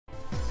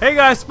Hey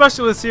guys,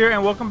 Specialist here,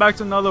 and welcome back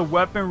to another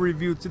weapon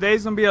review.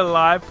 Today's gonna be a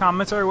live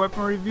commentary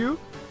weapon review,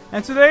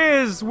 and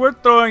today we're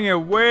throwing it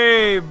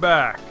way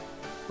back.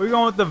 We're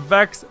going with the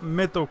Vex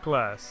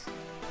Mythoclast.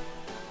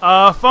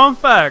 Fun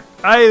fact,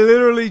 I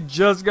literally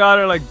just got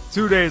it like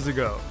 2 days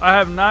ago. I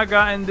have not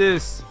gotten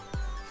this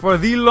for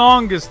the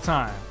longest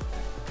time,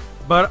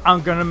 but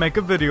I'm gonna make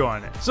a video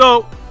on it.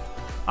 So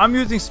I'm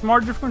using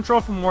smart drift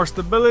control for more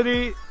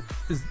stability.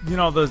 You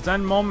know, the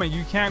Zen moment,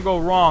 you can't go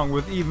wrong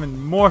with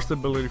even more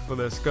stability for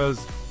this,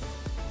 because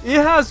it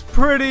has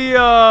pretty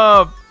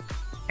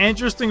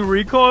interesting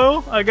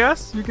recoil, I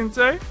guess you can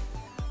say.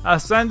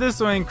 Ascend this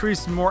will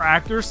increase more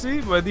accuracy,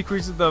 but it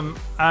decreases the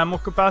ammo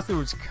capacity,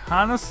 which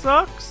kind of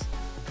sucks,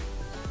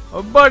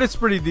 but it's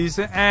pretty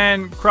decent.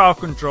 And crowd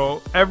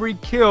control, every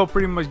kill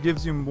pretty much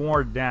gives you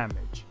more damage.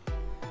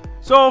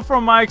 So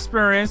from my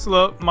experience,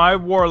 look, my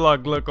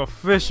Warlock look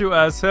official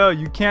as hell.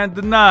 You can't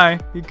deny.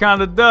 He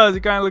kind of does.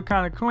 He kind of look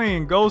kind of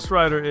clean, Ghost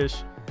Rider-ish.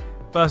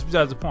 But that's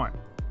besides the point.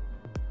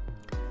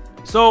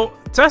 So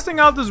testing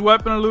out this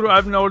weapon a little,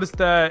 I've noticed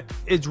that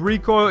its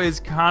recoil is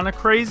kind of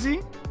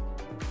crazy.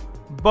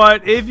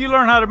 But if you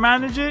learn how to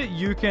manage it,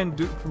 you can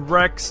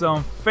wreck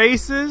some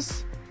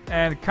faces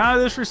and kind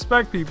of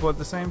disrespect people at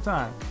the same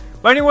time.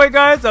 But anyway,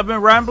 guys, I've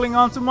been rambling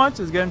on too much.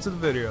 Let's get into the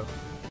video.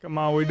 Come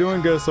on, we're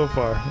doing good so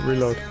far.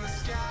 Reload.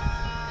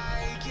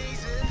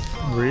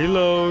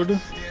 Reload.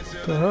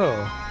 What the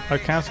hell? I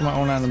canceled my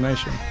own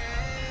animation.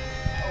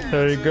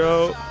 There you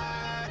go.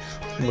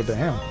 What the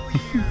hell?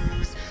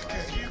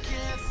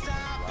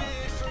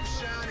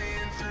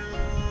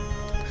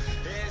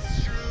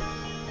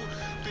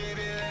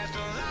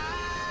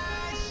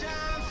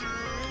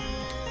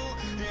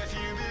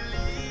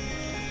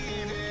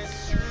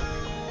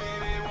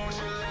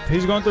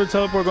 He's going through a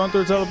teleport,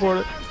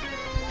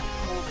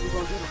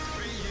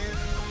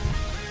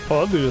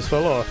 Oh, that dude just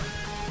fell off.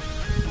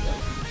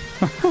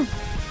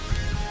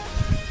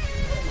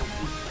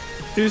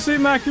 You see,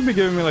 Mac, you be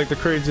giving me like the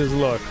craziest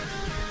luck.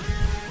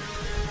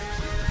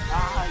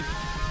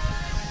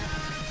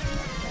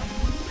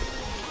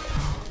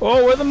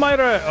 Oh, where the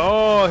miter at?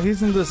 Oh,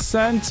 he's in the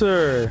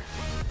center.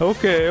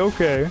 Okay,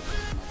 okay.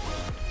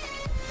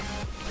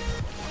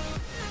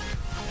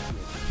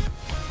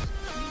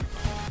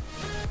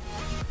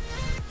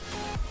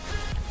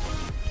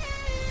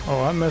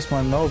 Oh, I missed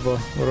my Nova,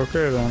 but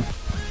okay then.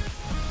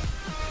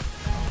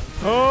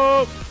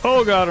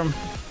 Oh, got him.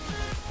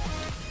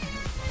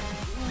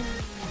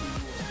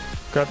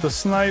 Got the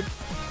snipe.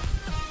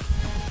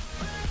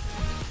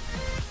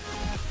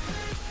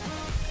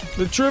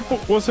 The triple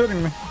was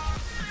hitting me.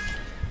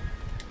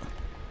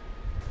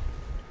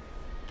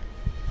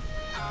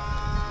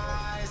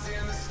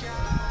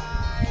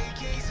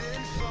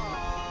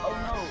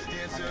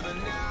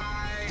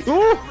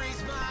 Ooh!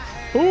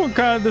 Ooh,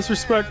 kind of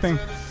disrespecting.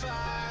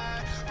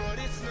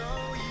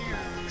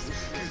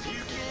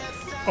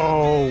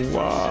 Oh,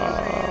 wow.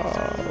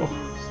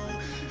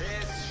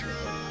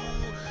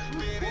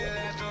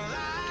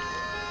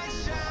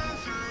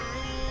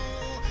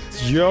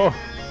 Yo,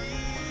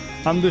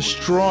 I'm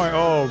destroying.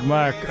 Oh,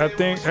 Mac, I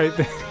think.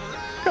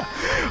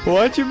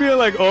 Why'd you be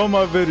like all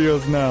my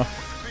videos now?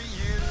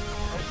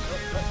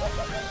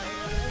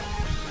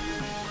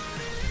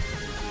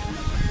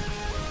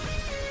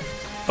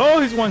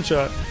 Oh, he's one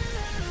shot.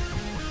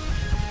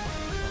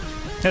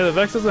 Yeah, the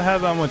Vex doesn't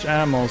have that much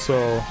ammo,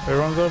 so it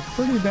runs up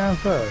pretty damn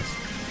fast.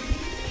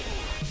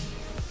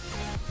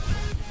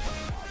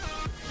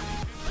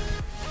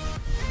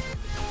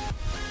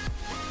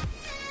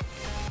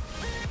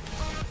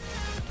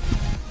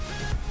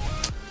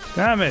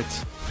 Damn it!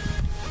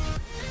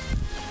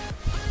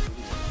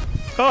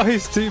 Oh,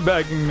 he's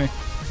teabagging me.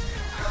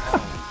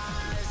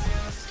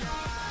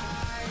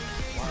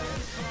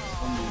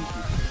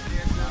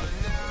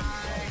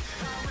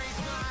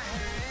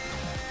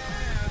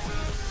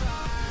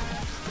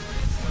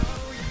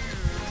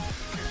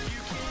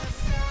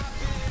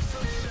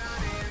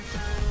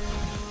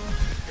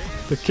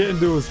 The kitten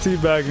dude was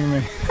teabagging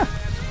me.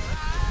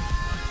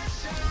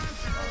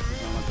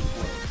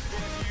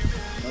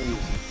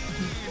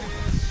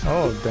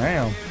 Oh,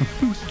 damn.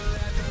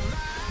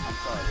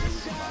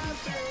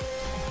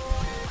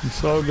 It's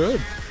so good.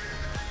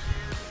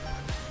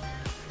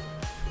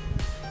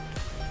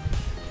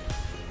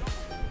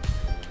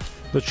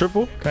 The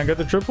triple? Can I get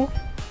the triple?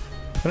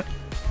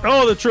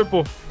 Oh, the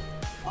triple!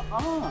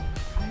 I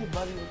hit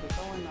Buddy with the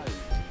throwing knife.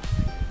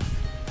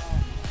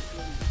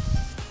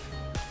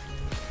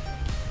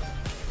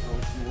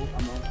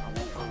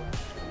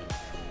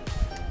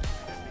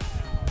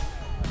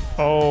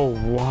 Oh,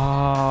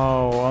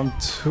 wow. I'm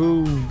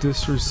too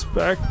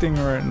disrespecting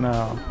right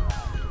now.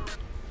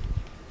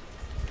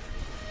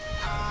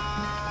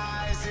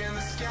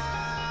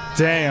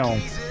 Damn.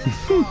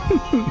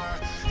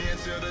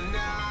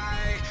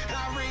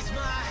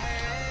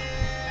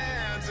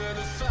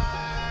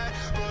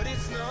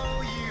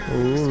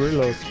 Ooh,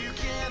 reload.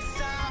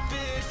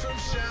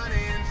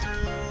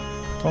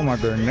 Oh, my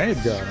grenade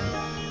got him.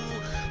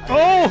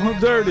 Oh,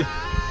 dirty.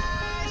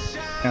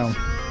 Damn.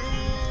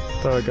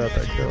 Thought I got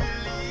that kill.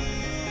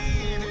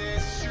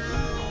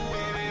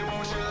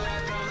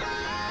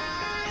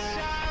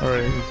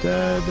 Alright, he's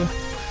dead.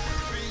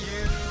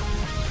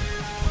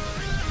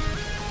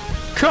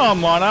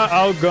 Come on, I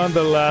outgunned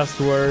the last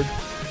word.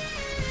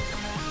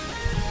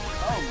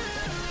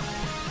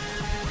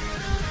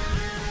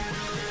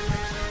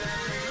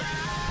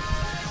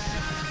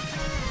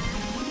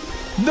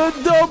 The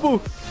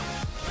double!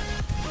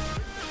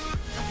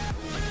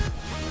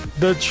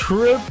 The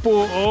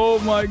triple! Oh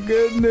my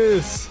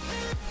goodness!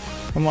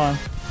 Come on.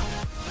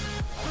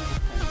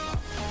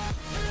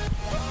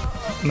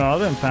 No, I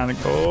didn't panic.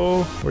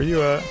 Oh, where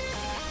you at?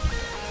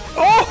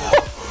 Oh!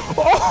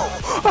 Oh!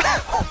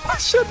 I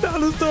shut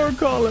down the store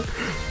caller.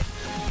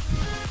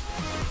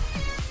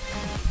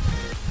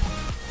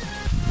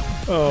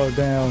 Oh,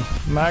 damn.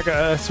 Mac,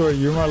 I swear,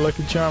 you're my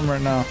lucky charm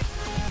right now.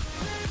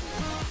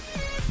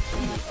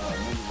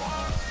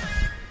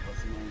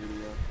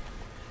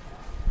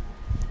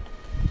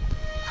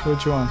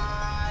 Which one?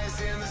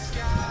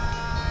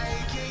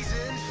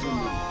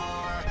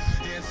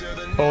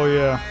 Oh,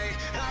 yeah.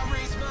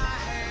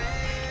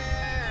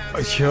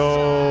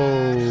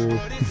 Yo.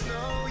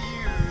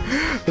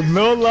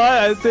 No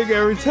lie, I think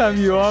every time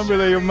you on me,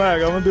 like, yo,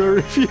 Mac, I'm gonna do a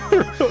review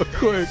real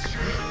quick.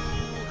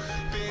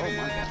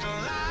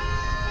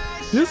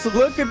 Just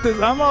look at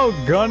this. I'm out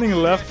gunning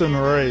left and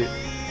right.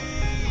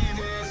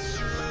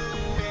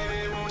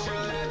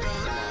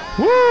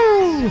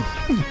 Woo!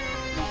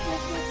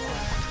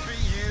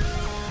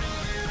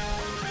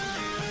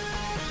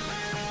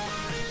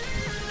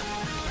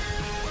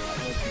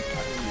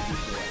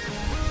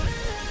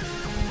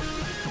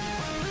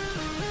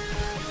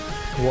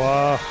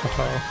 Wow.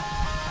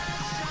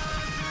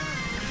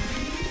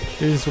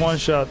 He's one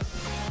shot.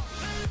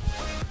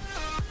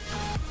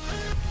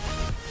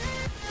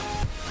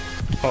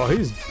 Oh,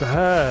 he's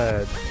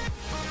bad.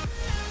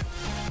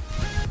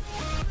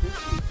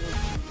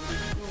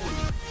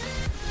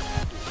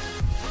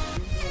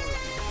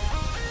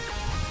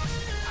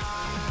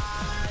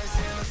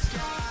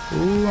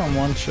 Ooh, I'm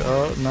one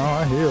shot. No,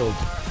 I healed.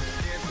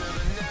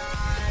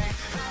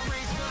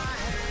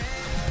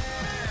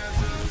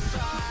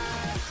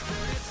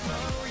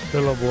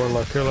 Kill up,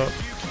 Warlock, kill up.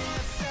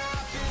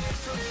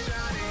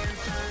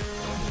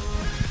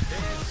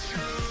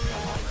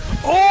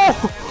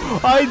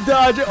 Oh! I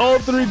dodged all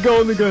 3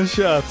 golden gun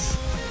shots.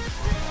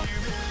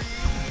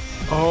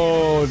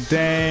 Oh,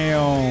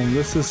 damn.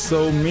 This is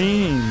so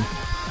mean.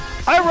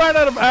 I ran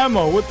out of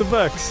ammo with the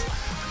Vex.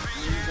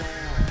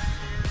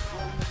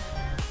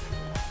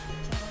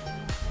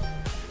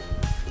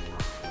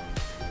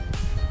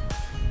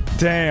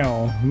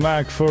 Damn,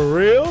 Mac, for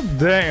real?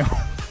 Damn.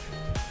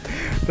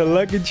 The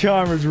lucky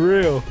charm is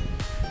real.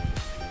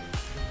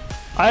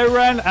 I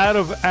ran out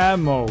of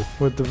ammo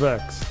with the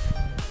Vex.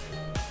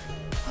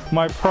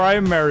 My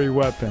primary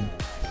weapon.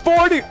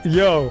 40!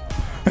 Yo.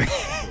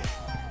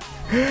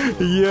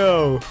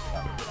 Yo.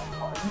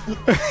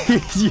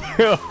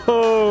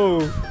 Yo.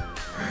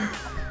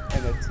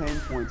 And a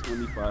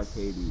 10.25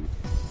 KD.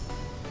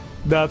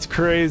 That's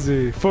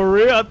crazy. For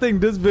real, I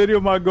think this video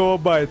might go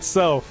up by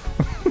itself.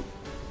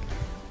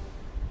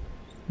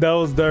 That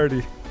was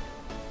dirty.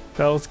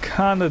 That was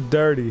kind of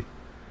dirty.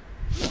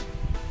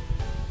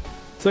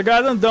 So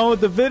guys, I'm done with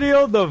the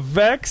video. The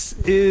Vex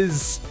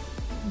is...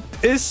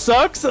 It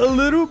sucks a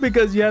little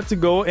because you have to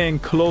go in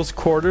close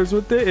quarters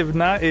with it. If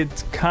not,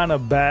 it's kind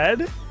of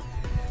bad.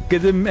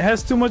 Because it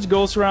has too much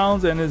ghost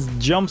rounds and it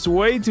jumps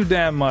way too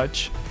damn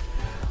much.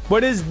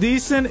 But it's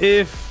decent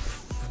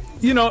if,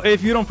 you know,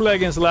 if you don't play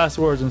against last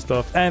words and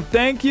stuff. And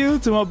thank you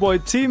to my boy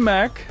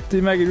T-Mac.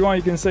 T-Mac, if you want,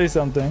 you can say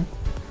something.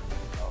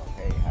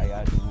 Okay, how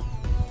y'all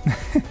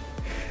doing?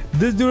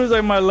 This dude is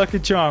like my lucky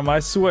charm, I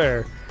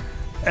swear.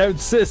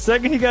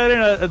 Second he got in,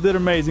 I did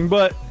amazing.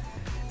 But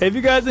if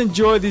you guys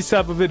enjoy these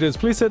type of videos,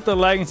 please hit the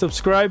like and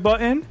subscribe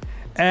button.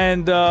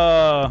 And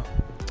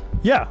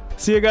yeah,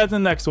 see you guys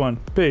in the next one.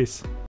 Peace.